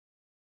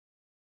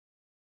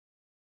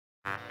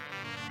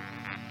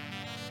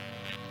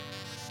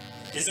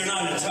Is there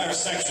not an entire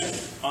section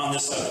on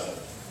this subject?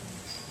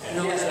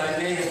 No, yes, I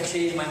may have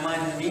changed my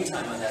mind in the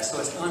meantime on that,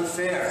 so it's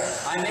unfair.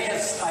 I may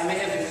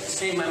have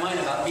changed my mind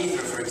about Mithra,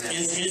 for example.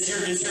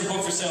 Is your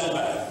book for sale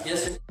back?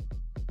 Yes, sir.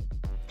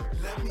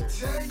 Let me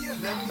tell you,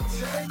 let me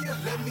tell you,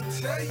 let me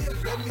tell you,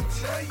 let me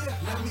tell you,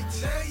 let me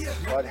tell you.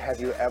 But have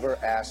you ever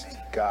asked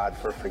God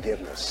for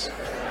forgiveness?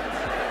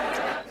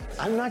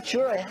 I'm not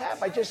sure I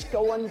have. I just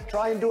go and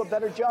try and do a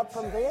better job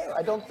from there.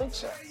 I don't think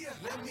so.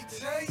 Let me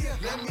tell you,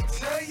 let me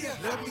tell you,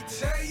 let me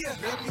tell you,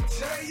 let me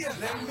tell you,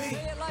 let me.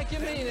 Say it like you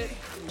mean it.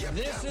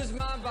 This is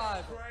my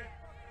Bible.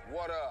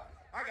 What up?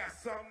 I got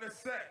something to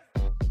say.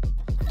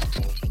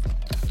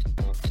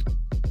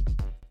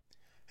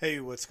 Hey,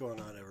 what's going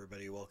on,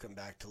 everybody? Welcome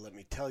back to Let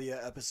Me Tell You,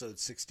 episode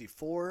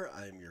 64.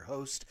 I'm your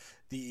host,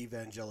 the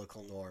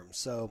Evangelical Norm.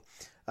 So,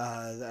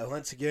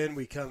 once again,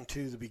 we come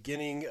to the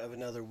beginning of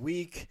another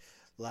week.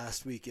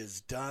 Last week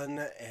is done,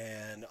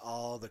 and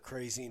all the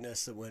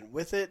craziness that went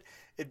with it.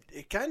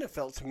 It kind of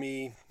felt to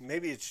me,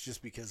 maybe it's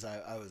just because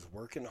I was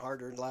working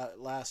harder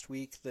last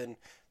week than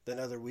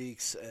other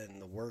weeks,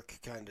 and the work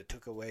kind of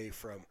took away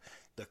from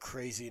the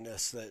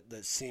craziness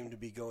that seemed to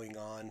be going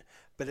on.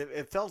 But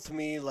it felt to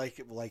me like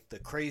the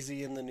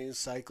crazy in the news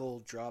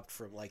cycle dropped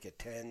from like a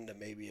 10 to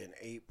maybe an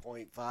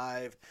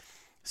 8.5,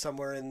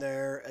 somewhere in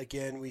there.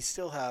 Again, we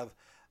still have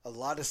a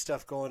lot of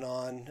stuff going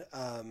on,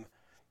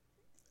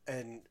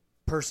 and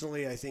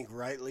personally, I think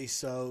rightly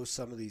so,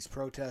 some of these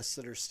protests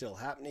that are still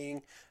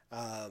happening.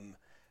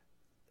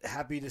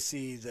 Happy to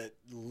see that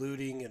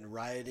looting and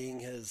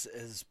rioting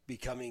is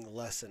becoming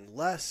less and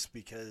less,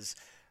 because,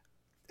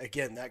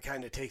 again, that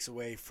kind of takes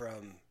away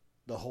from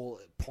the whole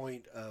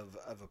point of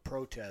a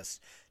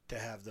protest, to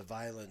have the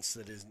violence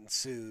that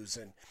ensues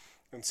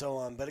and so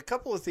on. But a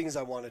couple of things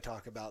I want to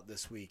talk about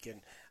this week.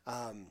 And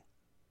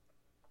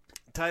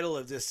the title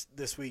of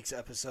this week's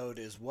episode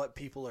is What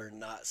People Are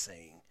Not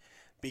Saying.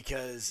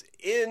 Because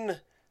in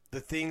the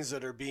things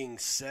that are being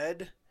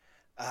said,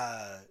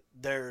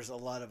 there's a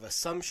lot of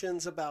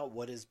assumptions about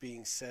what is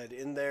being said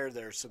in there.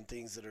 There are some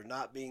things that are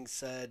not being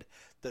said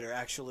that are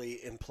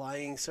actually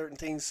implying certain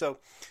things. So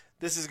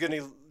this is going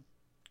to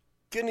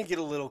get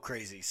a little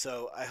crazy.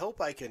 So I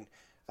hope I can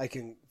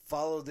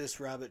follow this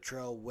rabbit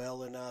trail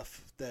well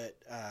enough that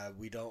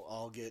we don't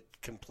all get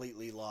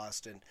completely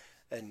lost and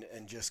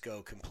just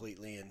go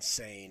completely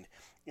insane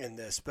in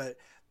this. But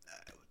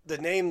the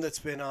name that's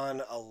been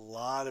on a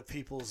lot of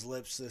people's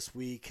lips this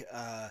week,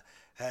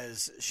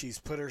 she's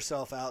put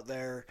herself out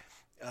there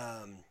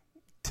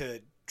to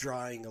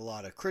drawing a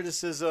lot of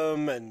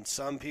criticism, and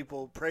some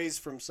people praise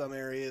from some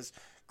areas,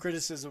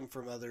 criticism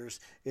from others,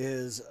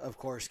 is, of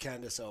course,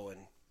 Candace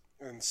Owen.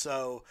 And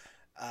so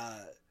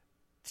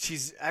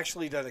she's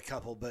actually done a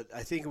couple, but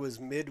I think it was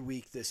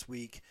midweek this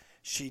week,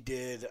 she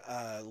did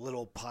a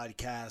little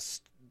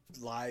podcast,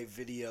 live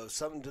video,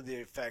 something to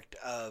the effect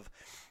of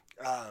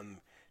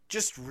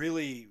just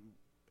really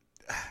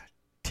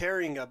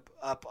tearing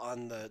up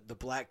on the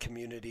black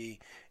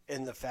community,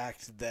 in the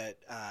fact that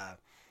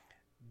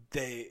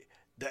the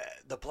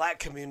black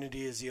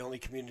community is the only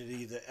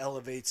community that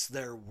elevates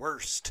their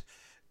worst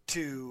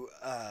to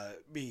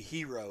be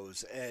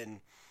heroes. And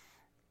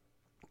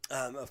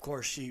of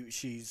course,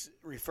 she's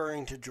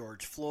referring to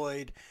George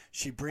Floyd.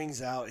 She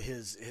brings out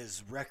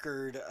his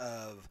record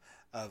of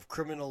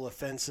criminal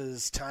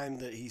offenses, time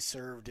that he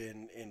served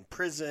in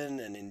prison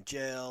and in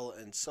jail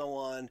and so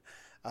on,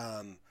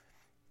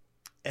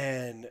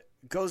 and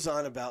goes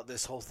on about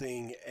this whole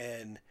thing.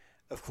 And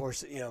of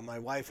course, my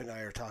wife and I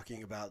are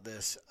talking about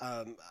this.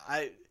 A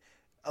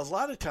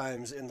lot of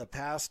times in the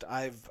past,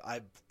 I've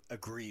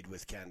agreed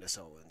with Candace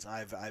Owens.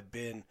 I've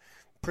been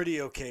pretty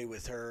okay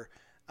with her.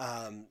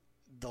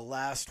 The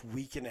last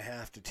week and a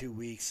half to 2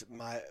 weeks,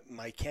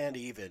 my can't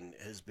even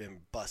has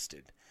been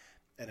busted,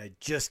 and I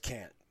just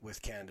can't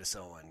with Candace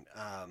Owen.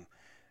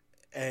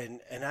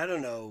 And I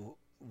don't know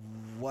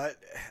what,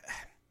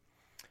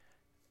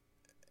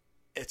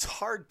 it's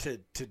hard to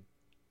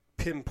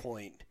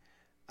pinpoint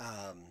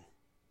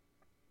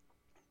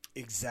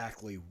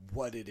exactly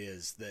what it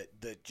is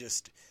that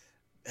just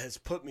has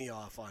put me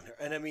off on her.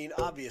 And I mean,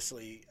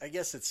 obviously, I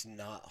guess it's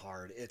not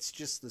hard. It's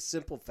just the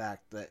simple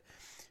fact that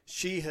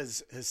she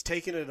has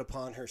taken it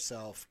upon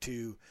herself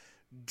to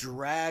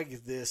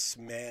drag this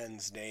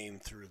man's name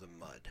through the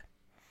mud.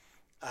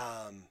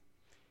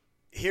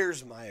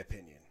 Here's my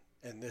opinion,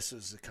 and this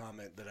was the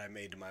comment that I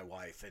made to my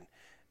wife,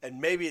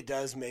 and maybe it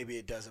does, maybe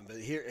it doesn't, but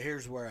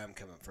here's where I'm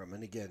coming from.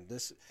 And again,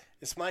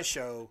 it's my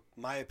show,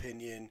 my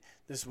opinion.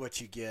 This is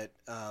what you get.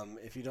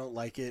 If you don't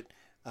like it,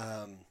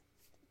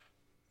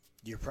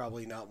 you're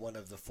probably not one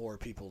of the 4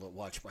 people that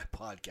watch my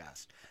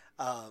podcast.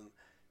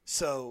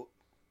 So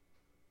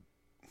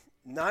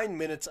 9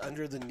 minutes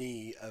under the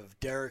knee of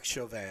Derek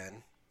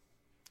Chauvin,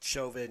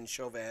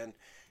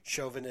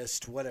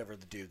 chauvinist, whatever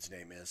the dude's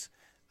name is.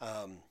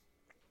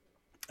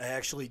 I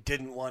actually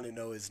didn't want to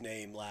know his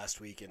name last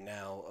week, and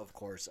now, of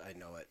course, I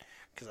know it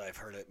because I've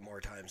heard it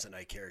more times than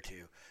I care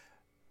to.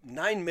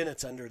 9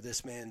 minutes under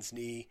this man's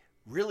knee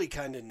really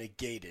kind of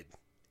negated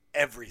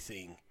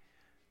everything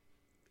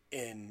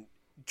in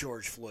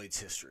George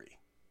Floyd's history.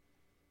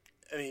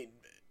 I mean,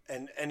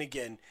 and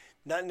again,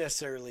 not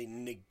necessarily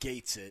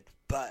negates it,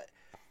 but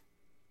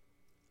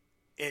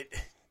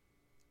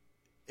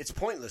it's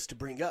pointless to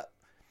bring up.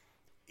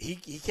 He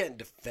can't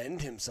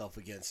defend himself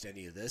against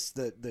any of this.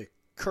 The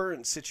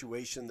current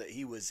situation that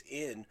he was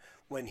in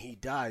when he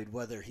died,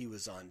 whether he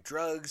was on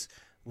drugs,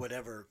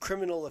 whatever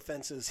criminal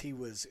offenses he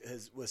was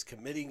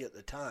committing at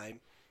the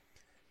time,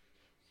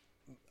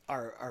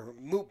 are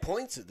moot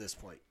points at this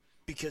point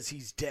because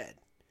he's dead.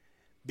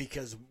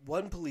 Because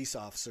one police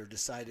officer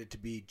decided to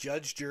be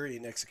judge, jury,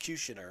 and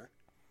executioner,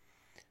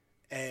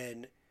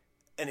 and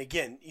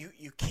again,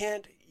 you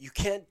can't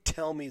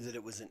tell me that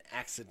it was an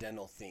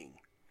accidental thing.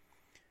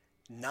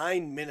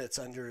 9 minutes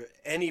under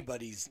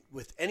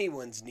with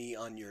anyone's knee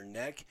on your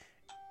neck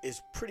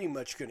is pretty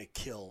much going to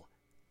kill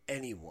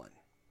anyone.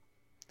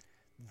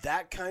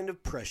 That kind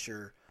of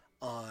pressure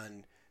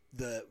on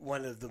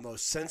one of the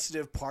most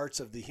sensitive parts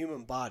of the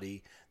human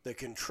body that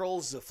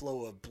controls the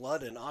flow of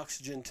blood and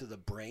oxygen to the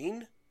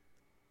brain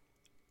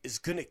is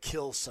going to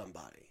kill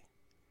somebody.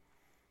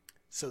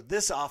 So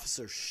this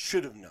officer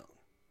should have known.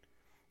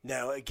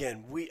 Now,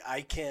 again,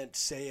 I can't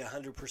say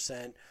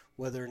 100%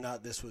 whether or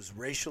not this was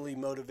racially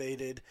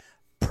motivated.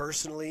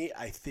 Personally,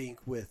 I think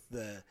with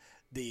the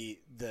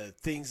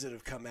things that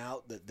have come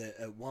out that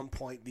at one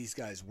point these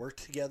guys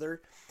worked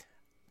together.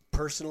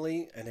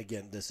 Personally, and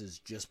again, this is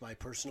just my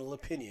personal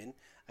opinion,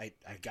 I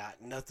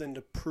got nothing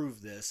to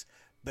prove this,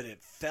 but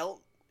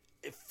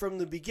from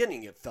the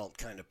beginning it felt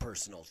kind of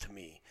personal to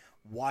me.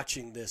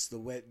 Watching this,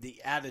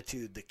 the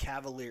attitude, the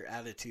cavalier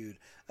attitude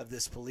of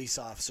this police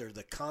officer,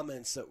 the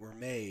comments that were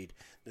made,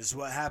 this is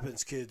what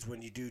happens, kids,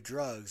 when you do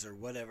drugs, or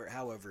whatever,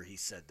 however he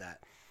said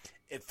that.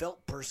 It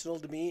felt personal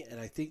to me, and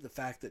I think the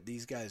fact that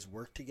these guys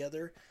work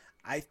together,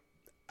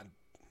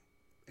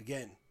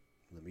 again,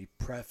 let me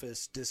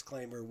preface,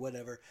 disclaimer,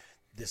 whatever,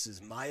 this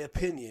is my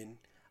opinion.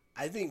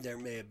 I think there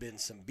may have been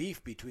some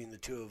beef between the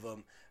two of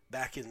them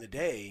back in the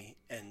day,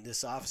 and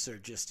this officer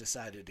just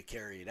decided to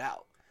carry it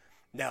out.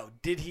 Now,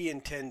 did he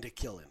intend to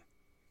kill him?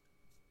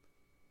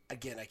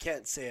 Again, I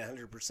can't say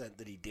 100%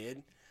 that he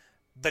did,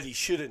 but he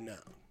should have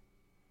known.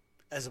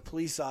 As a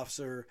police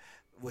officer,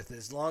 with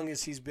as long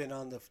as he's been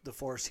on the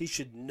force, he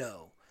should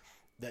know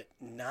that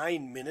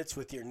 9 minutes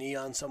with your knee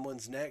on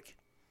someone's neck,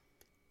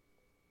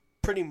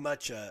 pretty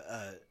much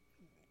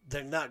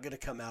they're not going to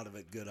come out of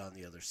it good on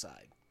the other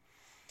side.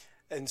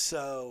 And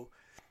so,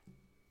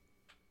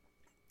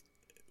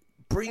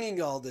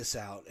 bringing all this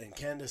out, and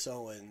Candace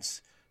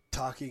Owens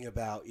talking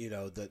about,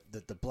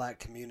 that the black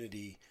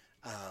community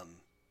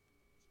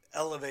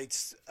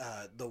elevates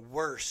the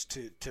worst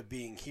to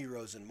being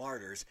heroes and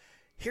martyrs.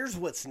 Here's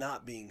what's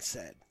not being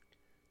said.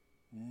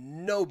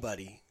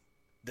 Nobody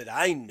that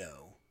I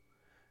know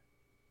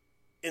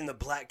in the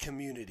black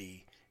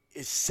community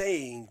is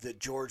saying that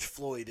George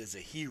Floyd is a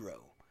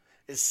hero,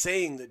 is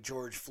saying that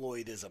George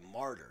Floyd is a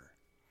martyr.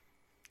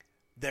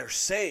 They're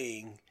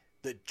saying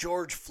that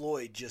George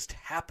Floyd just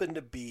happened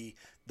to be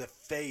the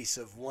face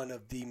of one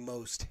of the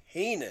most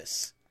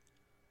heinous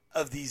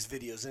of these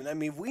videos. And I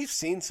mean, we've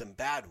seen some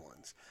bad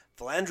ones.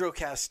 Philando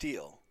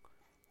Castile,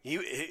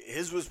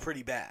 his was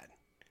pretty bad.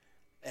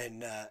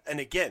 And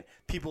again,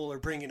 people are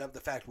bringing up the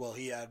fact, well,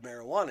 he had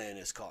marijuana in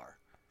his car.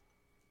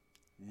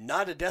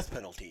 Not a death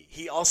penalty.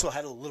 He also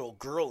had a little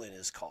girl in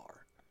his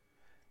car.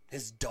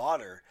 His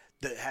daughter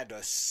that had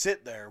to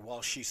sit there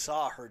while she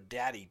saw her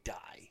daddy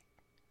die.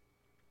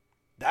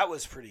 That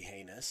was pretty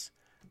heinous.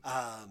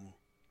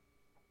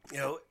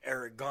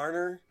 Eric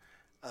Garner,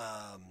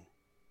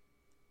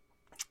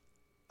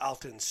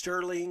 Alton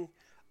Sterling,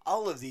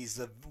 all of these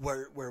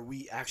where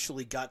we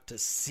actually got to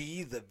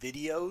see the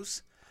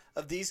videos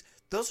of these,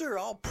 those are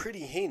all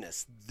pretty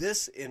heinous.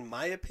 This, in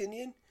my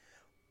opinion,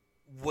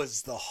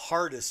 was the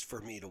hardest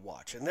for me to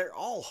watch. And they're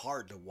all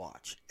hard to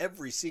watch.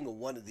 Every single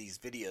one of these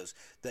videos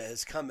that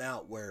has come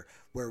out where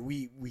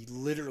we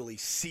literally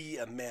see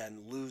a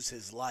man lose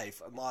his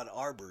life, Ahmaud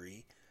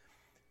Arbery,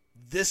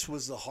 this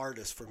was the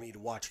hardest for me to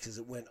watch because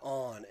it went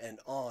on, and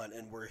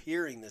we're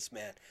hearing this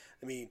man.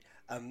 I mean,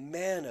 a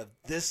man of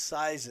this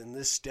size and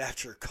this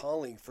stature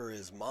calling for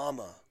his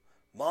mama.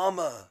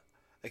 Mama,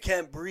 I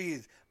can't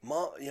breathe.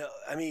 Mom,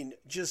 I mean,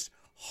 just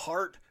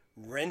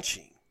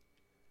heart-wrenching.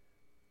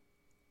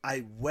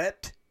 I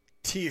wept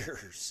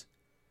tears.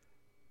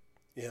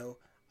 And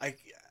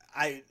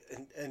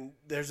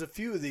there's a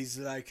few of these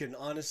that I can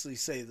honestly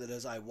say that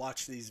as I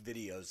watch these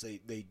videos,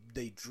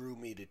 they drew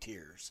me to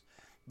tears.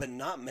 But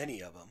not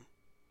many of them.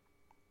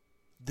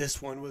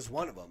 This one was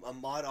one of them.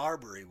 Ahmaud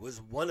Arbery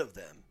was one of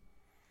them.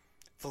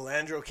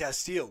 Philando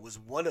Castile was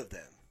one of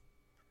them.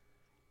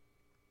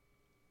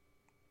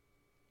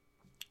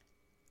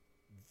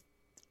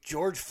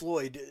 George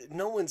Floyd,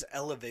 no one's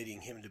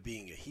elevating him to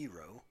being a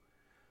hero.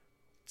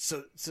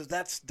 So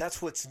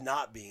that's what's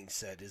not being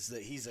said, is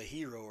that he's a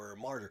hero or a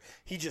martyr.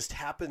 He just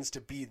happens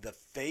to be the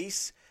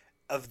face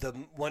of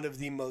one of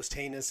the most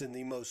heinous and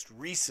the most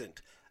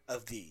recent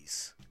of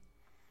these.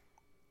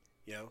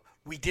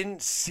 We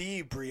didn't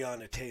see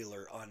Breonna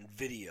Taylor on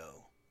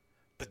video,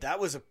 but that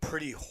was a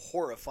pretty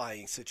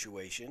horrifying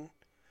situation.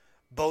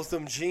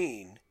 Botham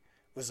Jean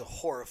was a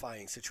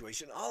horrifying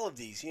situation. All of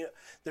these,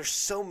 there's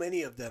so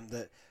many of them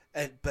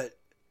but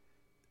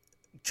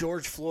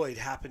George Floyd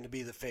happened to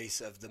be the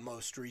face of the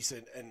most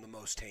recent and the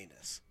most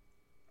heinous.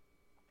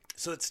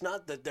 So it's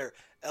not that they're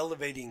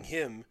elevating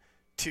him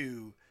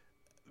to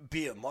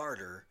be a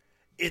martyr.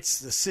 It's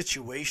the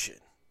situation.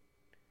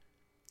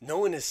 No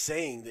one is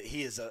saying that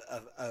he is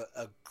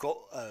a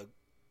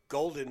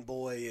golden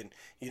boy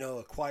and,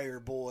 a choir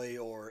boy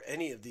or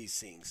any of these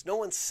things. No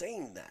one's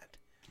saying that.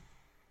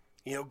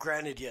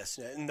 Granted, yes,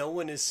 no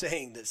one is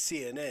saying that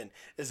CNN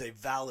is a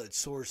valid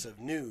source of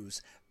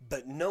news,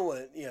 but no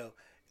one,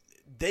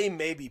 they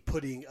may be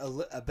putting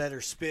a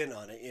better spin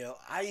on it.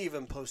 I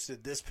even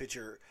posted this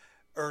picture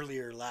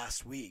earlier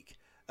last week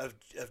of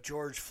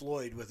George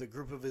Floyd with a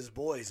group of his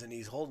boys, and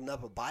he's holding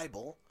up a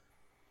Bible,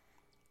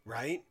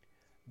 right?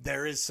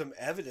 There is some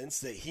evidence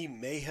that he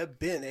may have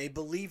been a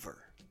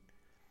believer.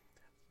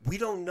 We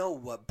don't know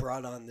what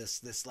brought on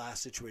this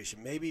last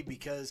situation. Maybe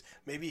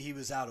he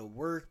was out of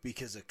work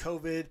because of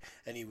COVID,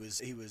 and he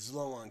was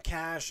low on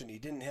cash, and he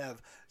didn't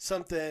have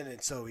something,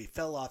 and so he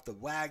fell off the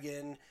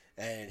wagon,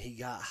 and he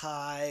got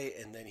high,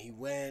 and then he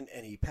went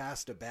and he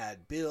passed a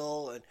bad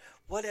bill, and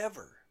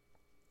whatever.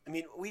 I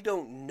mean, we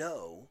don't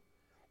know,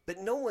 but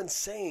no one's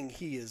saying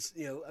he is.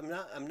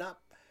 I'm not.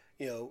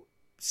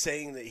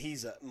 Saying that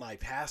he's my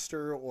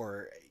pastor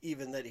or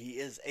even that he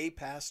is a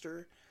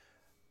pastor,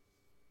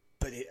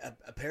 but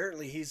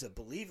apparently he's a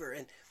believer.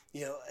 And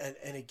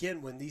and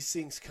again, when these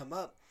things come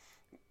up,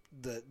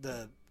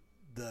 the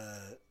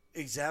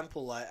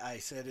example I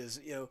said is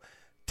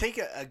take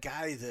a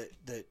guy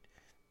that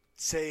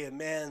say a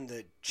man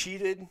that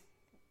cheated,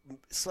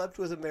 slept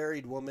with a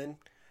married woman,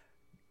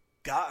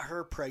 got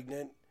her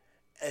pregnant,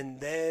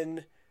 and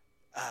then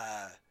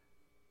had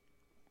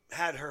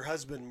her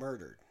husband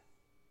murdered.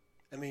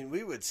 I mean,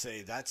 we would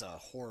say that's a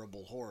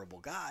horrible, horrible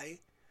guy,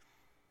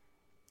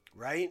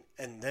 right?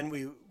 And then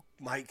we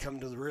might come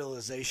to the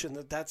realization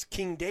that that's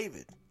King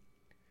David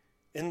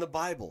in the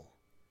Bible,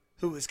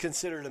 who was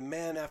considered a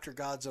man after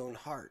God's own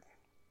heart,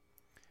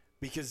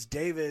 because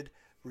David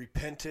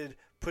repented,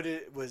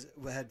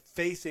 had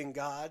faith in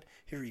God.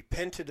 He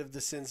repented of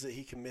the sins that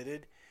he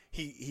committed.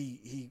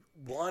 He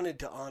wanted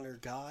to honor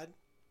God.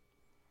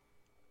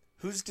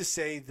 Who's to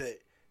say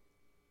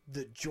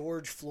that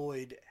George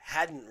Floyd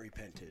hadn't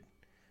repented?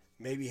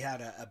 Maybe had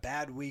a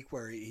bad week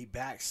where he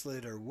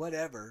backslid or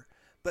whatever.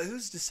 But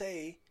who's to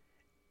say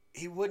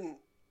he wouldn't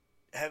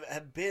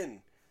have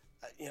been,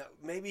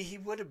 maybe he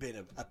would have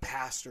been a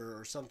pastor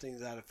or something to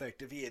that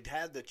effect if he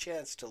had the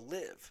chance to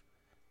live.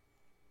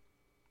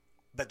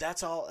 But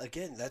that's all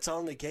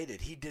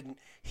negated.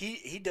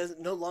 He doesn't,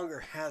 no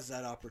longer has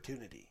that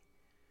opportunity.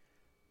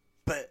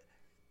 But,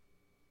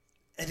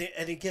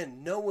 and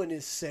again, no one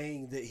is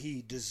saying that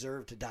he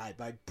deserved to die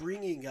by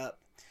bringing up,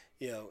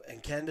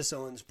 and Candace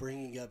Owens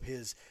bringing up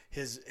his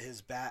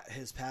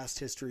past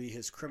history,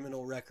 his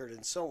criminal record,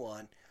 and so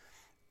on,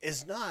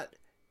 is not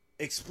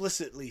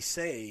explicitly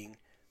saying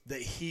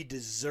that he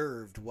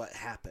deserved what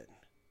happened.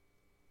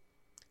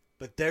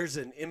 But there's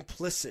an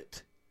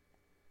implicit,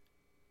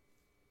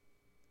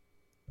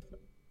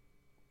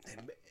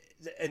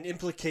 an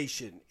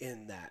implication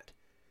in that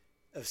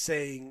of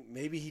saying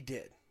maybe he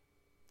did.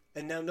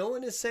 And now no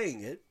one is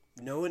saying it.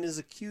 No one is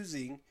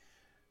accusing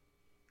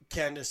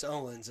Candace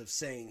Owens of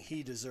saying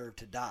he deserved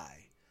to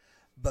die.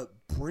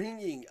 But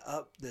bringing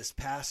up this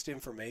past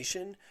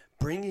information,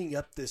 bringing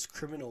up this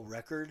criminal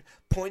record,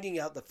 pointing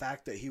out the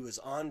fact that he was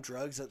on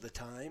drugs at the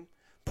time,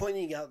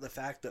 pointing out the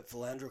fact that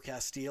Philandro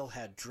Castile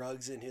had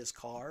drugs in his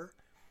car,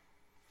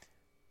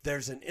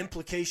 there's an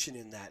implication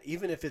in that.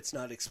 Even if it's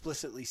not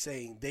explicitly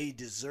saying they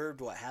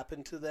deserved what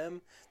happened to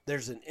them,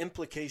 there's an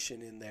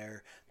implication in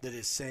there that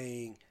is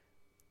saying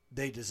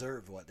they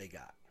deserved what they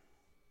got.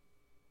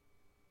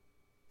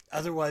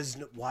 Otherwise,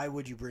 why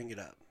would you bring it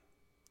up?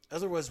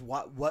 Otherwise,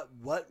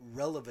 what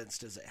relevance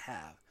does it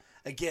have?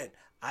 Again,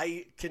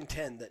 I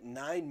contend that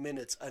 9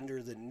 minutes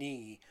under the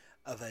knee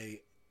of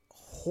a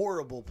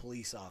horrible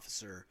police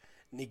officer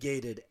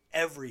negated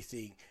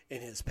everything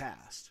in his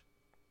past.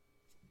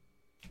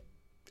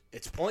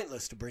 It's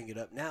pointless to bring it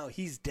up now.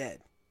 He's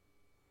dead.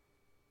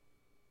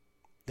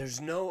 There's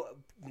no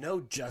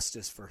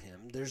justice for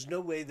him. There's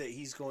no way that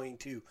he's going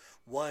to,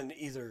 one,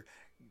 either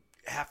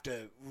have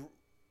to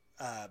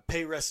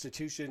pay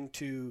restitution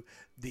to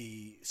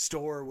the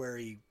store where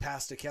he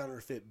passed a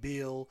counterfeit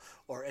bill,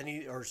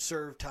 or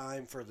serve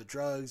time for the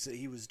drugs that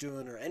he was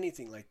doing, or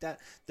anything like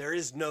that. There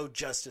is no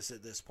justice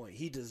at this point.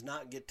 He does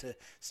not get to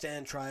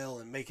stand trial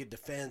and make a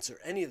defense or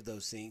any of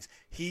those things.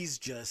 He's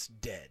just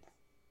dead.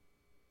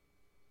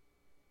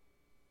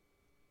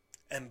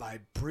 And by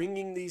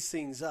bringing these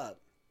things up,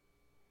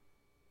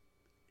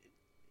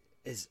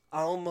 is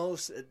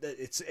almost,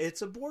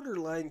 it's a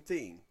borderline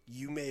thing.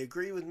 You may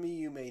agree with me,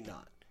 you may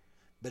not.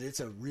 But it's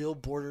a real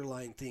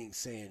borderline thing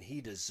saying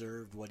he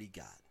deserved what he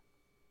got.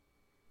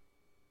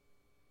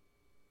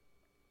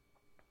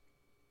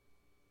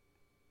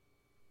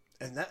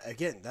 And that,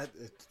 again,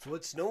 that's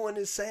what no one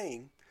is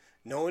saying.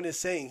 No one is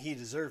saying he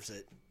deserves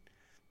it.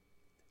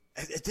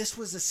 This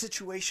was a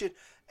situation,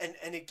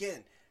 And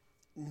again,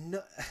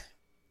 no,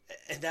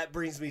 and that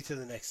brings me to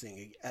the next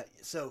thing.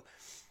 So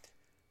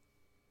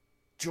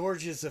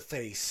George is the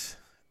face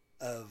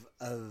of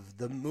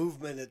the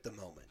movement at the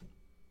moment.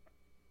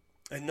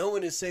 And no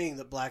one is saying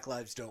that Black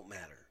lives don't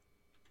matter,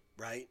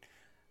 right?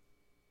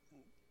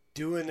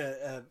 Doing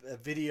a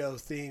video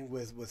thing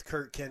with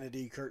Kurt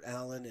Kennedy, Kurt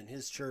Allen, and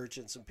his church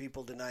and some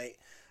people tonight.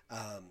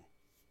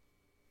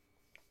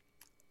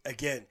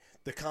 Again,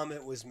 the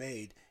comment was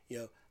made,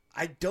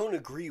 I don't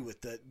agree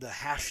with the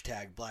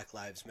hashtag Black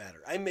Lives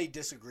Matter. I may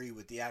disagree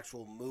with the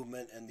actual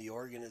movement and the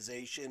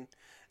organization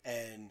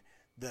and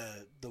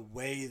the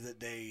way that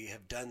they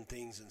have done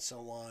things and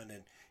so on.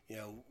 And,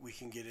 we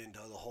can get into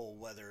the whole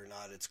whether or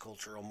not it's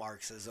cultural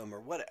Marxism or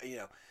what,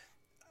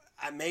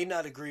 I may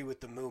not agree with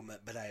the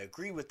movement, but I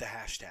agree with the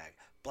hashtag.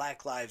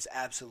 Black lives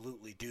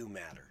absolutely do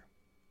matter.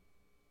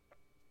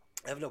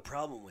 I have no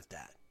problem with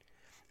that.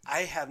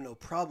 I have no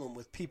problem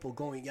with people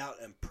going out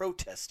and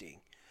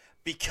protesting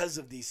because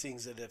of these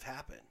things that have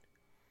happened.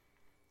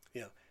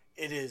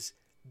 It is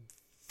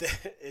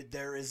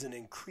there is an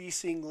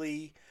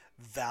increasingly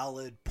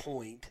valid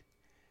point,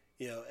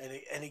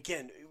 and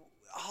again,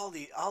 all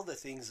the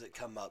things that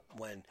come up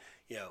when,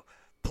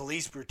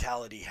 police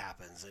brutality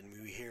happens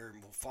and we hear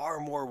far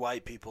more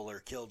white people are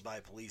killed by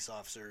police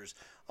officers,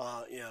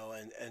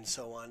 and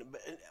so on.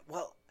 But,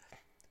 well,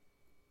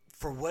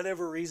 for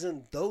whatever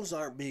reason, those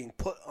aren't being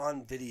put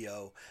on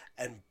video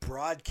and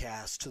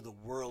broadcast to the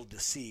world to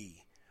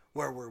see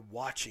where we're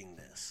watching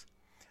this.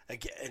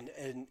 Again,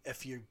 and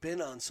if you've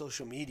been on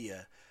social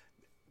media,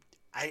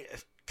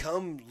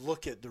 come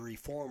look at the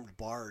Reformed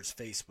Bars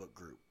Facebook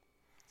group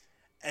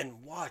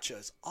and watch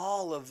us.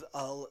 All of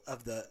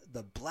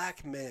the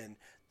black men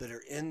that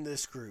are in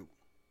this group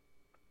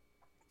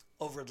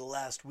over the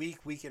last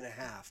week and a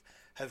half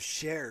have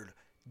shared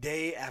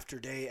day after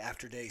day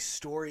after day,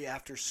 story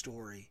after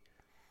story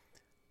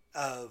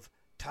of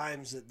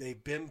times that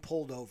they've been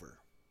pulled over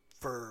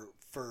for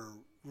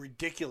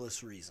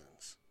ridiculous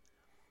reasons.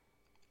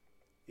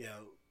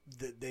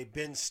 That they've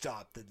been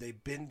stopped, that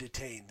they've been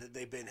detained, that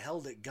they've been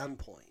held at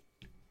gunpoint.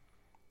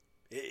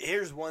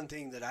 Here's one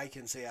thing that I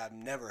can say I've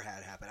never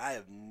had happen. I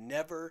have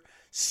never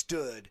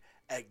stood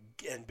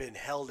and been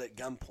held at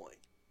gunpoint.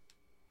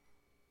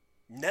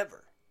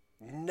 Never.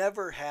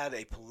 Never had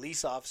a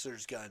police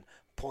officer's gun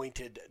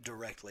pointed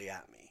directly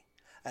at me.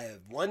 I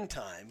have one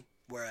time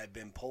where I've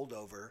been pulled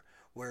over,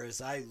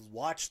 whereas I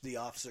watched the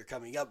officer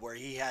coming up where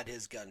he had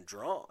his gun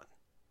drawn.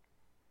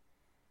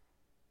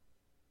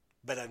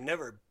 But I've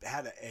never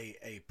had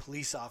a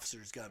police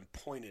officer's gun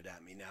pointed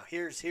at me. Now,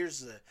 here's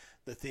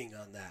the thing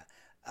on that.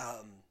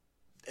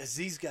 As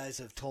these guys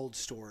have told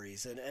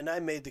stories, and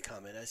I made the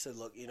comment, I said,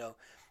 look,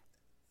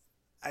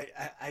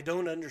 I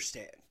don't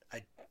understand.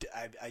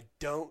 I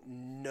don't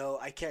know.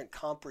 I can't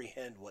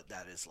comprehend what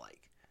that is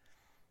like.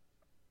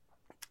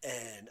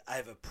 And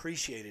I've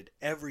appreciated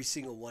every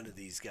single one of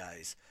these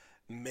guys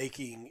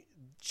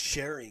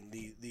sharing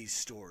these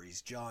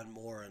stories. John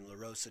Moore and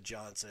LaRosa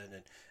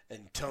Johnson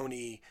and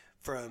Tony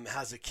from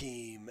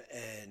Hazakim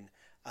and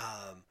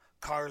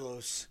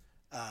Carlos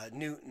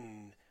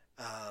Newton,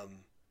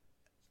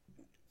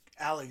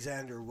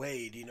 Alexander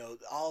Wade,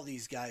 all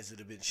these guys that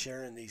have been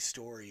sharing these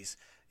stories,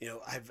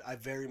 I've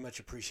very much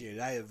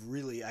appreciated. I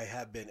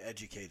have been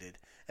educated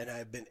and I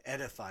have been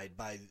edified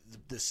by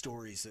the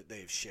stories that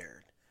they've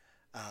shared.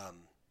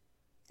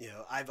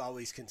 I've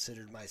always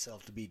considered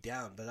myself to be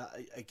down, but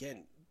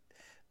again,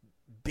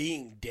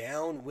 being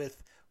down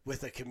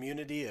with a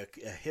community, a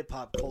hip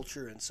hop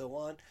culture and so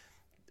on,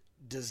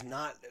 does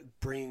not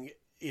bring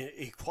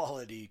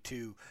equality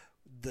to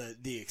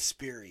the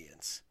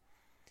experience.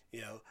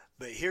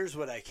 But here's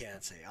what I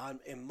can say.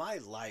 In my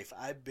life,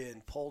 I've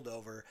been pulled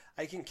over.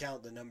 I can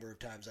count the number of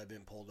times I've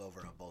been pulled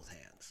over on both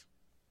hands.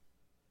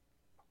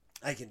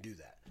 I can do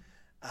that.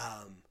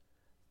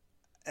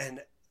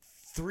 And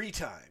 3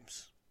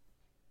 times,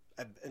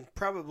 and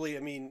probably,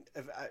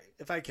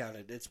 if I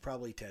counted, it's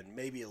probably 10,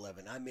 maybe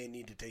 11. I may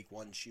need to take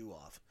one shoe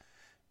off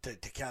to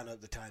count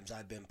up the times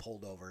I've been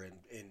pulled over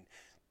in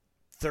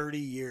 30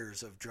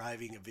 years of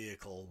driving a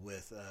vehicle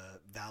with a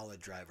valid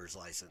driver's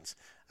license.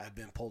 I've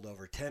been pulled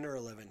over 10 or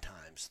 11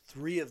 times.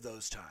 3 of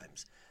those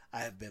times I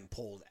have been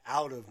pulled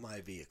out of my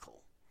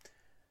vehicle.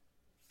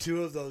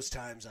 2 of those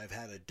times I've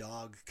had a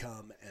dog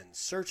come and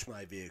search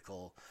my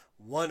vehicle.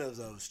 1 of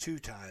those 2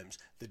 times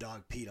the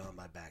dog peed on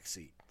my back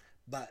seat.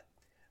 But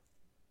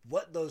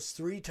what those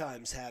 3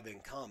 times have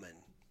in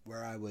common,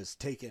 where I was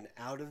taken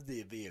out of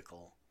the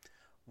vehicle,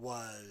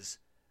 was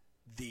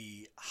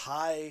the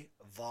high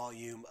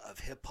volume of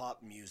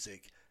hip-hop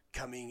music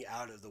coming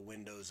out of the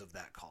windows of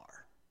that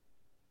car.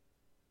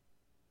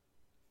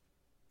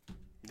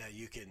 Now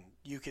you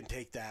can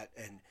take that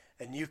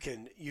and you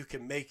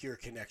can make your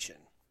connection.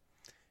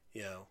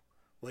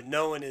 What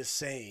no one is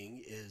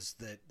saying is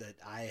that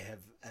I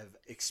have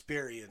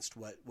experienced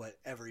what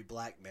every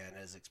black man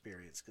has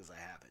experienced, because I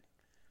haven't.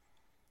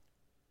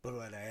 But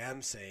what I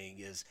am saying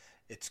is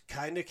it's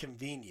kind of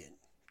convenient,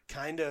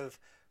 kind of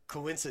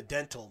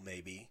coincidental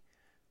maybe,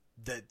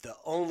 that the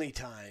only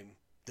time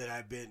that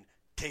I've been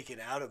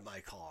taken out of my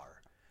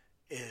car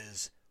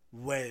is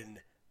when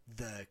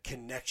the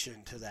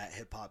connection to that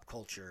hip-hop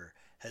culture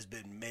has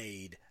been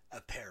made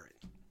apparent.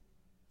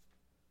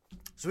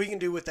 So we can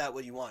do with that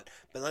what you want,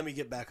 but let me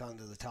get back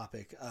onto the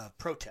topic of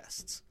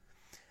protests.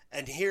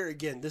 And here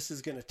again, this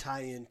is going to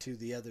tie into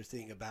the other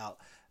thing about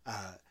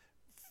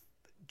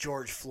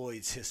George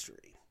Floyd's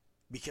history,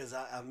 because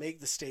I'll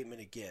make the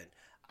statement again.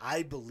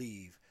 I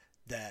believe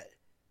that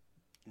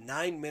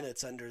 9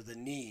 minutes under the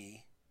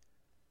knee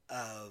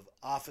of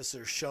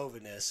Officer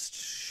Chauvin,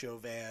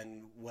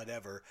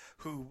 whatever,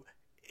 who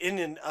in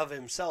and of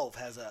himself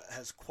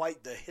has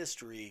quite the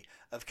history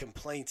of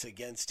complaints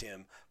against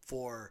him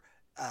for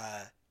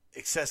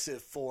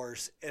excessive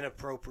force,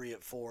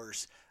 inappropriate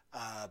force,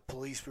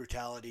 police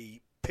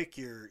brutality, pick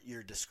your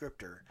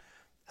descriptor.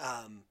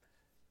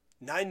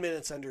 9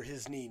 minutes under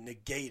his knee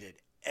negated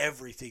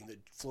everything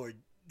that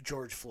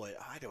George Floyd,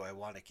 why do I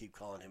want to keep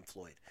calling him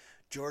Floyd?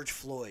 George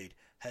Floyd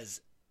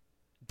has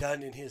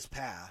done in his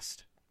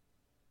past.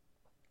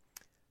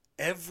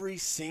 Every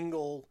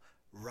single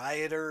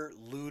rioter,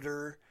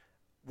 looter,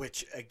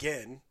 which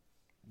again,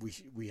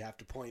 we have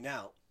to point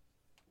out,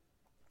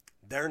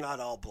 they're not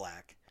all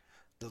black.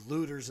 The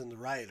looters and the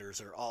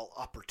rioters are all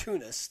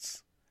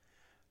opportunists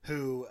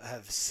who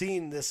have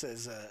seen this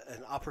as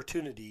an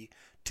opportunity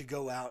to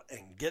go out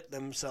and get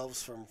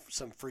themselves from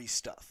some free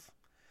stuff.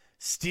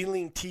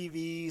 Stealing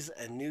TVs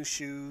and new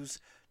shoes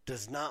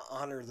does not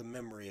honor the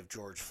memory of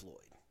George Floyd.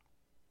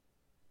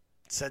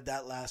 Said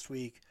that last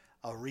week.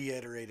 I'll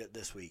reiterate it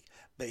this week.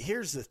 But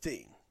here's the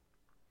thing.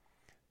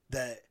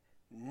 That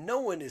no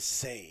one is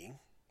saying,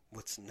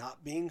 what's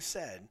not being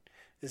said,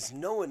 is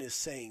no one is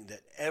saying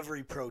that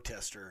every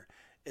protester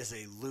is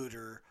a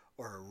looter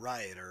or a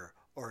rioter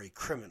or a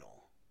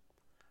criminal.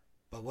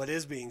 But what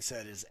is being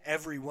said is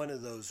every one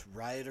of those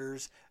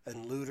rioters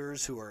and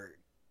looters who are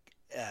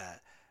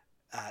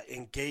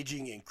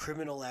engaging in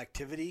criminal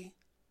activity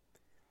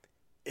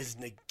is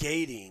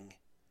negating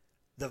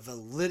the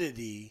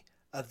validity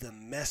of the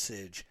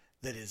message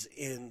that is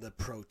in the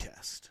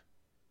protest.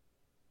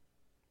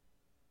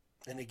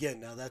 And again,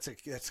 now that's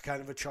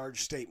kind of a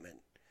charged statement.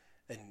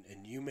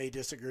 And you may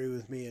disagree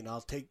with me, and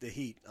I'll take the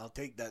heat. I'll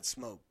take that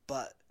smoke.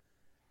 But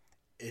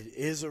it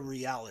is a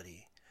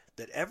reality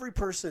that every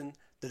person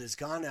that has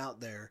gone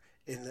out there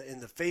in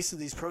the face of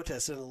these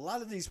protests, and a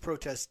lot of these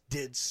protests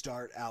did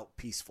start out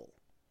peaceful.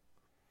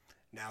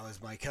 Now,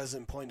 as my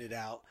cousin pointed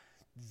out,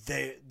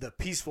 the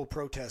peaceful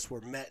protests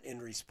were met in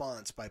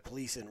response by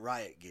police in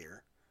riot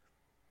gear,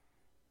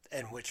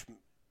 and which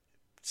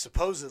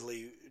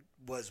supposedly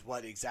was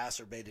what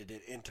exacerbated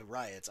it into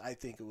riots. I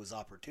think it was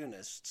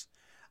opportunists.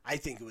 I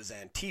think it was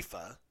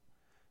Antifa.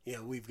 You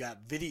know, we've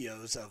got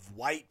videos of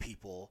white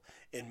people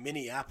in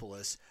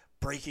Minneapolis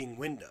breaking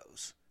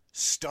windows,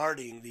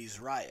 starting these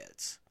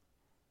riots.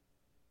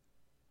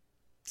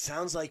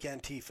 Sounds like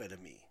Antifa to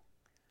me.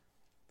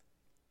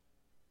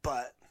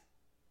 But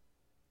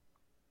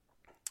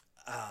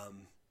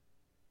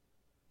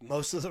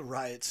most of the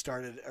riots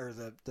started, or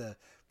the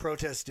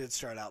protests did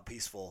start out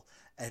peaceful.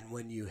 And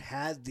when you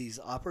had these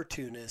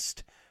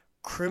opportunist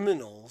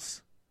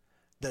criminals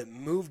that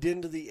moved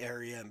into the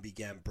area and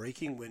began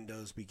breaking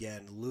windows,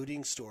 began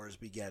looting stores,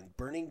 began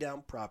burning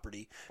down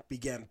property,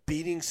 began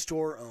beating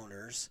store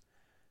owners,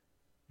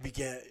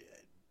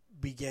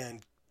 began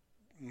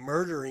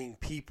murdering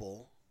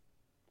people,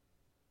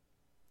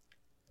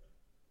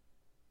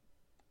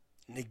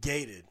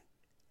 negated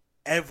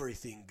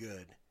everything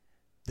good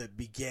that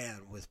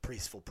began with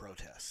peaceful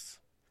protests.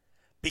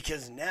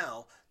 Because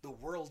now the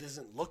world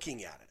isn't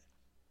looking at it.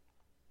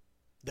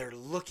 They're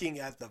looking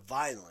at the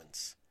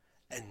violence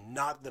and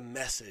not the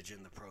message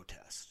in the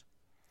protest.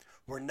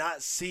 We're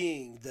not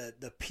seeing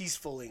the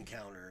peaceful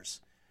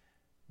encounters,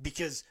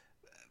 because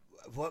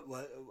what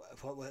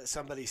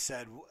somebody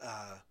said,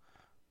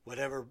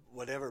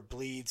 whatever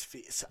bleeds,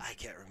 I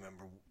can't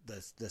remember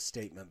the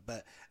statement,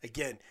 but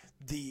again,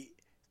 the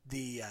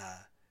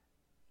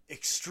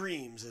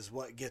extremes is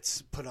what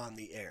gets put on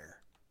the air.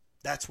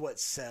 That's what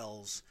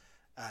sells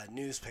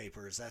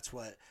newspapers. That's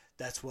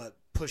what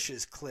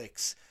pushes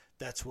clicks.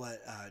 That's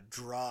what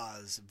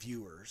draws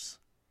viewers,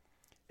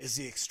 is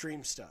the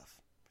extreme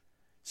stuff.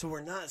 So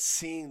we're not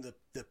seeing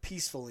the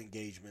peaceful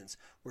engagements.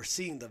 We're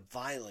seeing the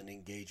violent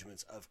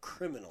engagements of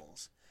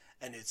criminals,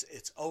 and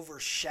it's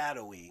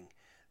overshadowing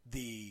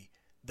the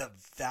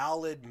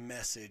valid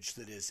message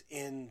that is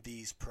in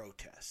these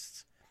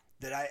protests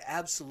that I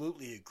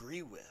absolutely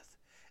agree with.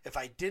 If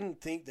I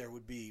didn't think there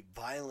would be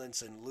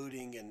violence and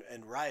looting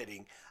and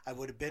rioting, I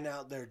would have been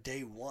out there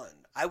day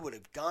one. I would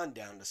have gone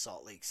down to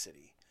Salt Lake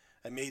City.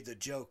 I made the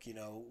joke,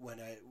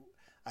 when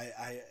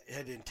I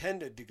had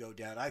intended to go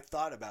down. I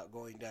thought about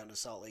going down to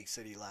Salt Lake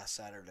City last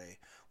Saturday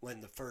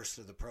when the first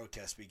of the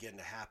protests began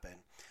to happen.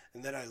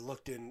 And then I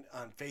looked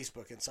on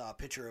Facebook and saw a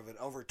picture of an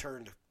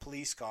overturned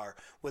police car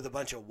with a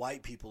bunch of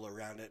white people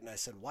around it. And I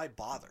said, why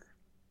bother?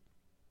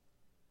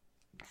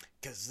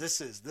 Because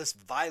this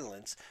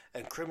violence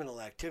and criminal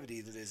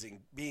activity that is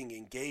being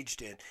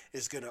engaged in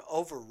is going to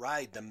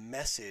override the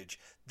message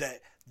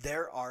that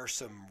there are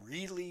some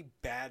really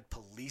bad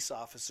police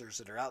officers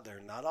that are out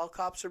there. Not all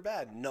cops are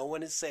bad. No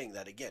one is saying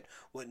that. Again,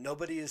 what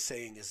nobody is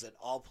saying is that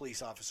all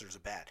police officers are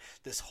bad.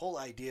 This whole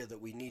idea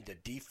that we need to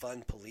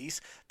defund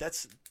police,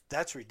 that's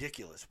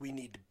ridiculous. We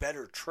need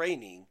better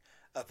training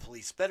of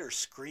police, better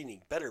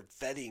screening, better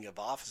vetting of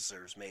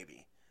officers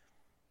maybe.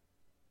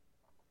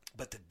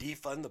 But to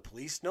defund the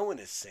police, no one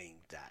is saying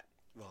that.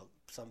 Well,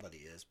 somebody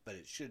is, but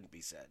it shouldn't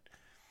be said.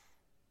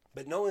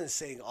 But no one is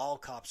saying all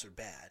cops are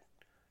bad.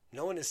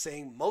 No one is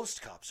saying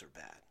most cops are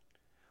bad.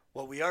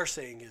 What we are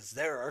saying is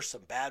there are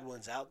some bad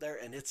ones out there,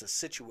 and it's a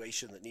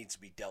situation that needs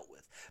to be dealt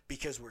with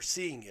because we're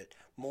seeing it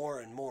more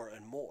and more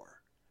and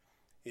more.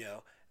 You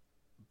know,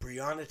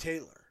 Breonna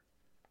Taylor.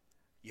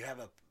 You have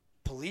a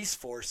police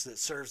force that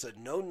serves a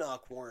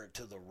no-knock warrant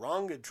to the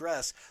wrong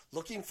address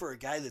looking for a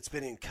guy that's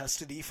been in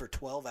custody for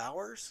 12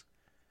 hours?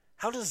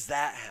 How does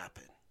that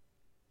happen?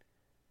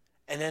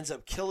 And ends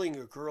up killing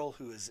a girl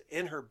who is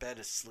in her bed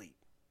asleep.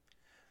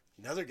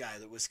 Another guy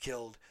that was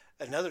killed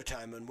another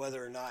time, and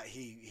whether or not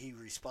he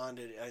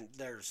responded, and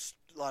there's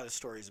a lot of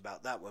stories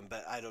about that one,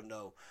 but I don't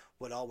know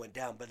what all went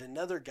down. But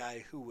another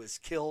guy who was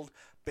killed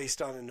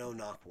based on a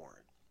no-knock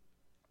warrant.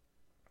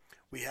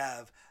 We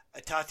have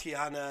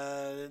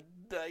Tatiana,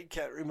 I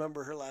can't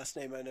remember her last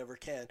name, I never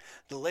can.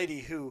 The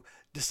lady who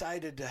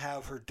decided to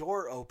have her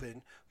door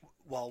open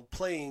while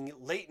playing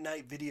late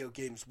night video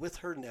games with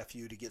her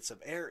nephew to get some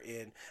air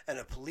in, and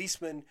a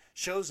policeman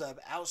shows up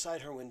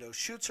outside her window,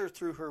 shoots her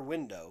through her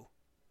window,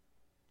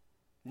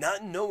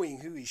 not knowing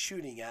who he's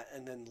shooting at,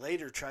 and then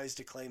later tries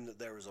to claim that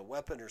there was a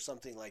weapon or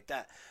something like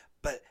that.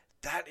 But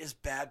that is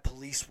bad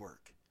police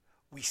work.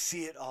 We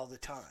see it all the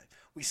time.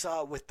 We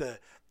saw it with the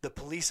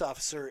police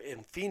officer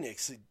in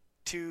Phoenix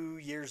 2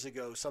 years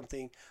ago,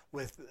 something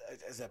with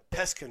as a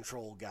pest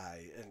control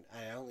guy, and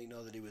I only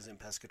know that he was in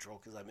pest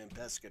control because I'm in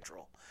pest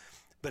control.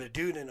 But a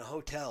dude in a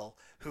hotel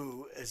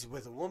who is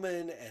with a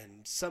woman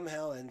and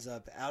somehow ends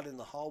up out in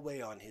the hallway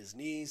on his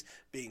knees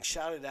being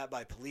shouted at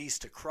by police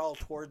to crawl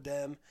toward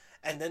them,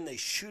 and then they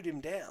shoot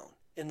him down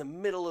in the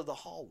middle of the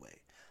hallway.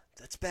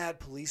 That's bad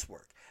police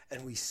work.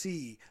 And we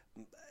see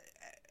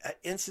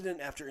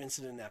incident after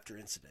incident after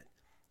incident.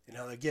 You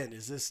know, again,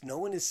 no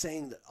one is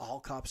saying that all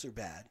cops are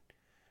bad.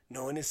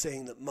 No one is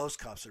saying that most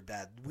cops are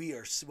bad.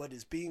 What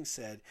is being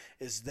said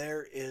is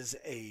there is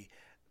a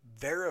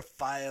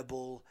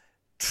verifiable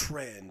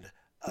trend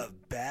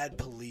of bad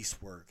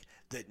police work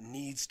that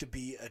needs to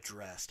be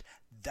addressed.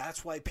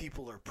 That's why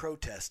people are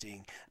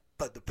protesting.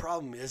 But the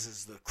problem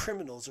is the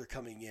criminals are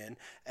coming in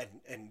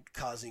and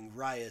causing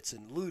riots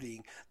and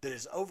looting that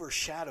is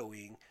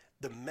overshadowing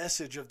the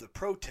message of the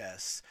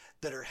protests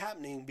that are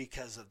happening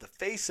because of the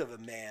face of a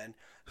man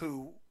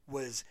who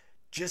was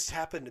just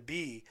happened to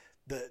be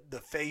the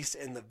face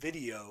in the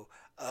video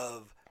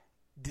of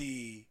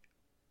the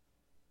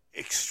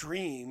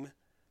extreme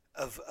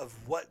of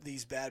what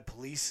these bad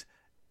police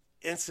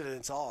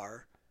incidents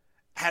are,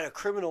 had a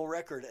criminal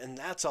record, and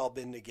that's all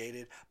been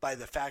negated by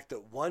the fact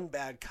that one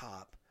bad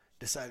cop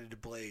decided to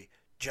play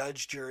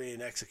judge, jury,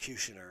 and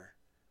executioner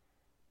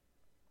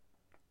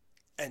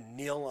and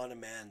kneel on a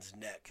man's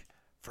neck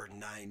for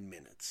 9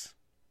 minutes.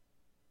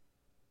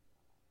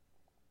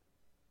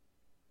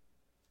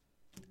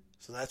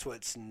 So that's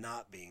what's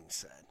not being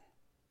said.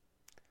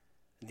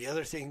 And the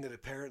other thing that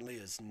apparently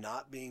is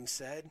not being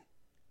said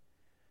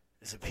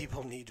is that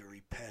people need to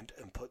repent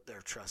and put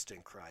their trust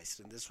in Christ.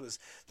 And this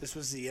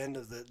was the end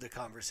of the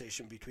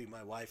conversation between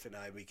my wife and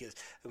I,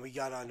 and we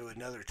got onto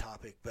another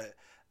topic, but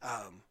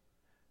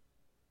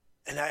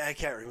and I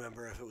can't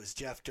remember if it was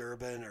Jeff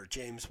Durbin or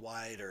James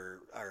White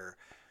or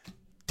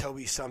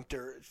Toby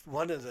Sumter,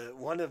 one of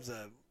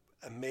the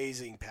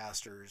amazing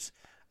pastors,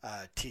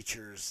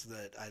 teachers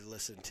that I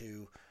listen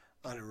to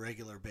on a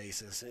regular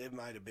basis. It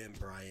might have been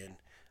Brian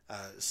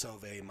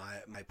Sauvé,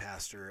 my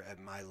pastor at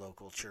my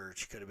local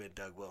church. Could have been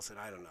Doug Wilson.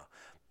 I don't know.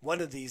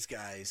 One of these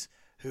guys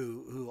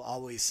who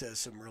always says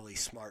some really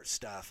smart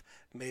stuff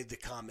made the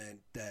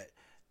comment that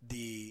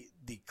the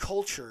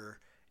culture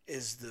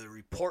is the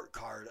report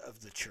card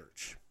of the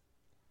church.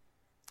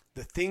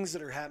 The things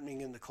that are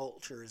happening in the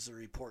culture is the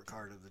report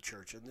card of the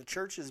church, and the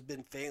church has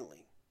been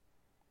failing.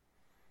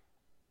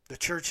 The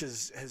church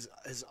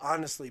has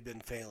honestly been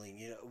failing.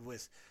 You know,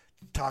 with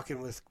talking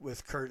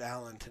with Kurt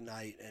Allen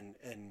tonight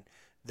and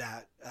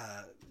that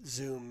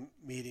Zoom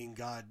meeting,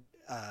 God,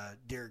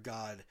 dear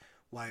God,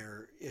 why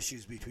are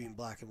issues between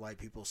black and white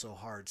people so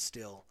hard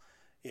still?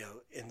 You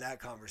know, in that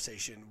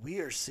conversation, we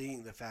are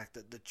seeing the fact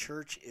that the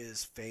church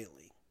is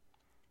failing.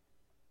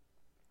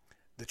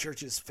 The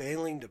church is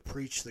failing to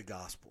preach the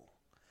gospel.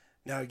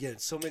 Now, again,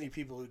 so many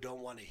people who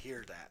don't want to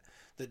hear that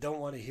don't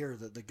want to hear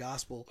that the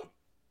gospel,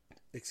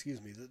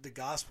 that the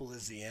gospel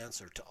is the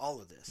answer to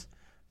all of this.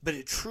 But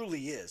it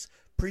truly is.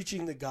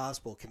 Preaching the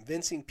gospel,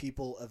 convincing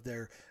people of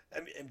their... I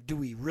mean, do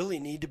we really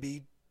need to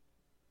be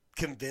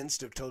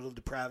convinced of total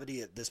depravity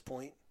at this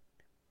point?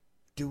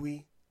 Do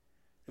we?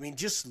 I mean,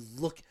 just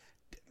look...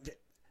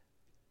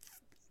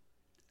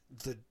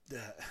 the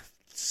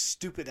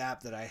stupid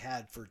app that I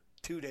had for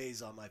 2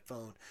 days on my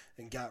phone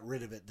and got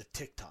rid of it, the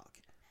TikTok.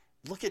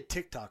 Look at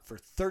TikTok for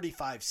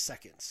 35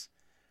 seconds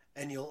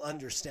and you'll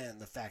understand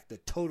the fact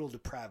that total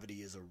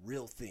depravity is a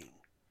real thing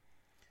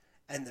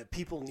and that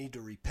people need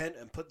to repent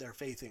and put their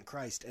faith in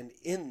Christ. And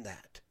in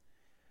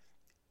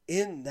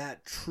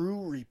that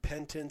true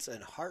repentance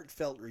and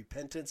heartfelt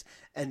repentance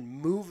and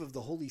move of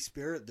the Holy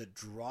Spirit that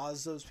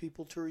draws those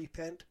people to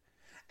repent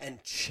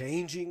and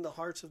changing the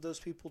hearts of those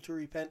people to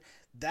repent,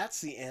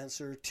 that's the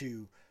answer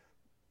to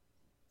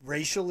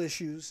racial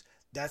issues.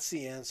 That's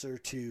the answer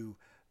to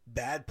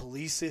bad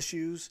police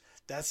issues.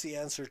 That's the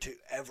answer to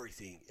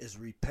everything, is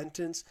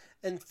repentance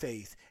and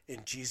faith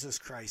in Jesus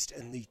Christ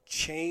and the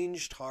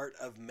changed heart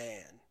of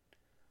man.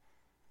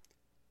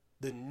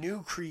 The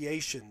new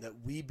creation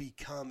that we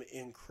become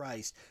in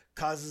Christ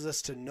causes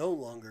us to no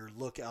longer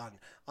look on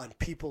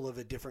people of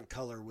a different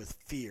color with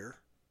fear.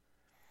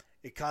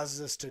 It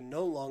causes us to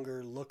no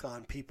longer look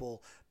on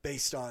people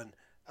based on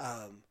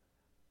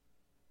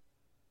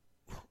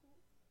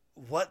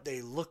what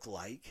they look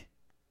like.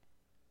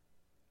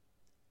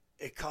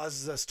 It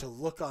causes us to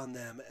look on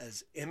them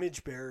as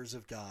image bearers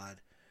of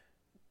God,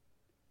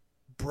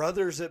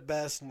 brothers at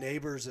best,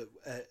 neighbors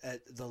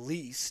at the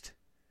least,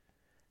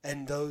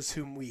 and those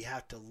whom we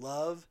have to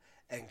love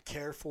and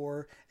care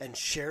for and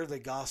share the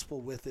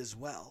gospel with as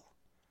well.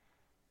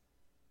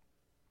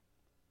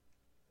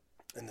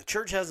 And the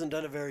church hasn't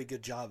done a very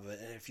good job of it.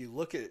 And if you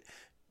look at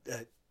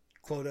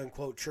quote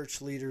unquote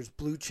church leaders,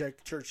 blue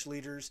check church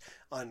leaders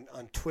on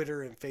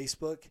Twitter and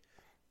Facebook,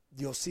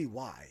 you'll see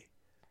why.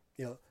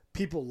 You know,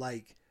 people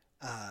like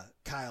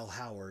Kyle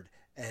Howard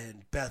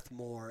and Beth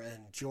Moore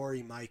and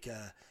Jory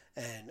Micah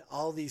and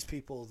all these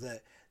people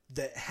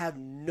that have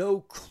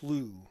no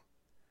clue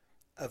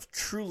of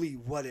truly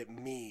what it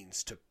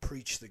means to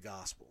preach the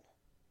gospel.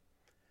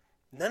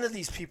 None of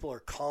these people are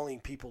calling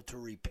people to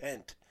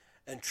repent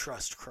and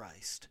trust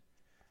Christ.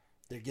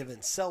 They're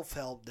given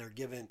self-help. They're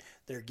given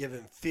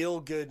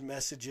feel-good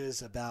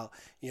messages about,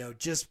 you know,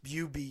 just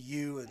you be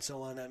you and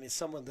so on. I mean,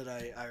 someone that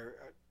I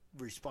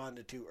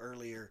responded to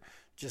earlier,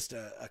 just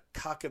a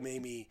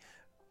cockamamie,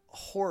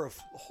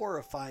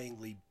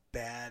 horrifyingly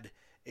bad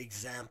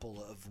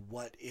example of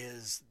what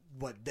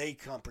they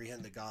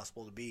comprehend the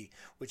gospel to be,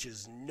 which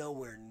is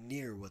nowhere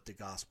near what the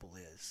gospel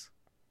is.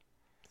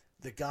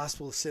 The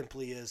gospel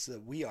simply is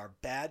that we are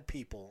bad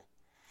people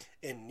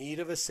in need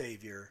of a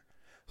Savior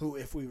who,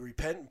 if we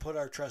repent and put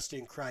our trust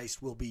in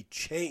Christ, will be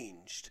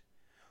changed,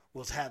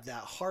 will have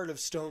that heart of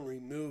stone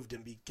removed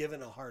and be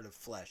given a heart of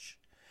flesh,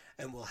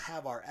 and will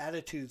have our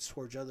attitudes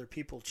towards other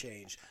people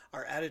changed,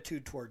 our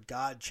attitude toward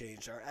God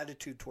changed, our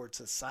attitude toward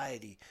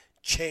society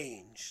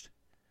changed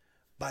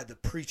by the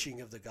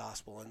preaching of the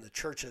gospel. And the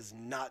church has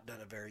not done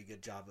a very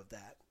good job of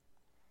that.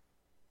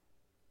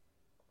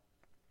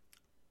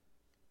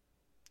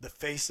 The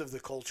face of the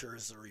culture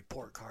is the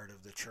report card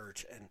of the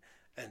church, and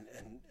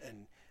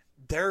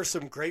there are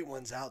some great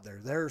ones out there.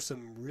 There are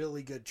some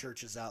really good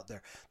churches out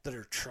there that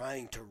are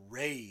trying to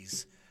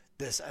raise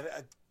this.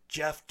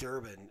 Jeff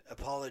Durbin,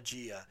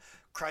 Apologia,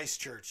 Christ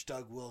Church,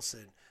 Doug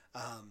Wilson.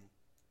 I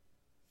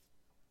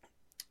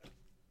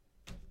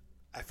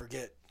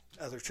forget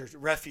other churches.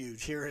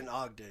 Refuge here in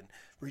Ogden,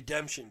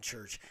 Redemption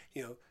Church.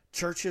 You know,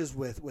 churches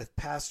with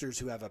pastors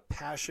who have a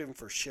passion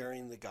for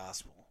sharing the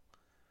gospel.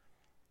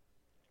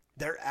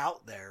 They're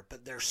out there,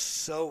 but they're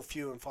so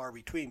few and far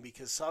between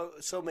because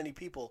so many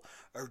people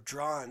are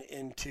drawn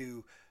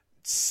into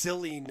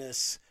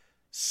silliness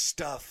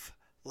stuff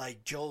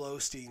like Joel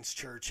Osteen's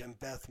church and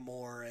Beth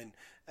Moore and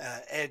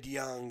Ed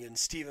Young and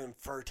Stephen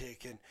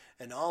Furtick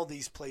and all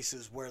these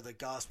places where the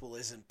gospel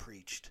isn't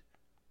preached.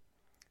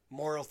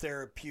 Moral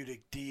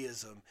therapeutic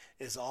deism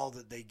is all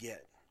that they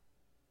get.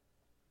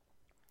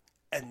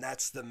 And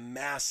that's the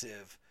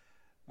massive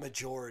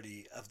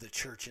majority of the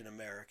church in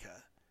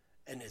America.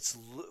 And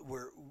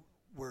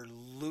we're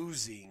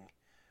losing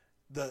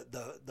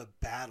the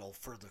battle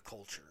for the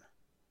culture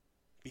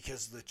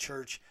because the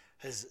church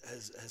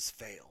has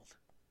failed.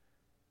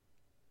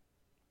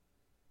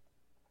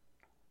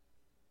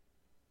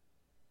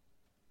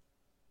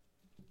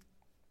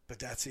 But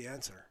that's the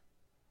answer.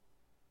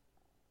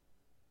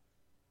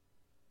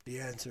 The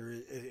answer,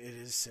 it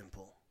is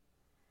simple.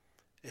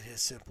 It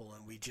is simple,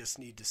 and we just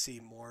need to see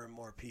more and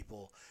more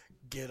people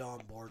get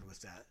on board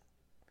with that.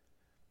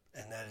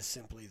 And that is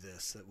simply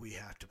this, that we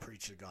have to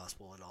preach the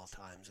gospel at all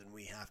times, and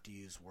we have to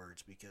use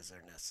words because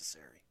they're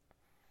necessary.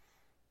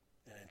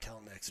 And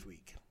until next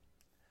week,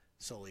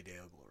 Soli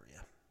Deo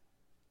Gloria.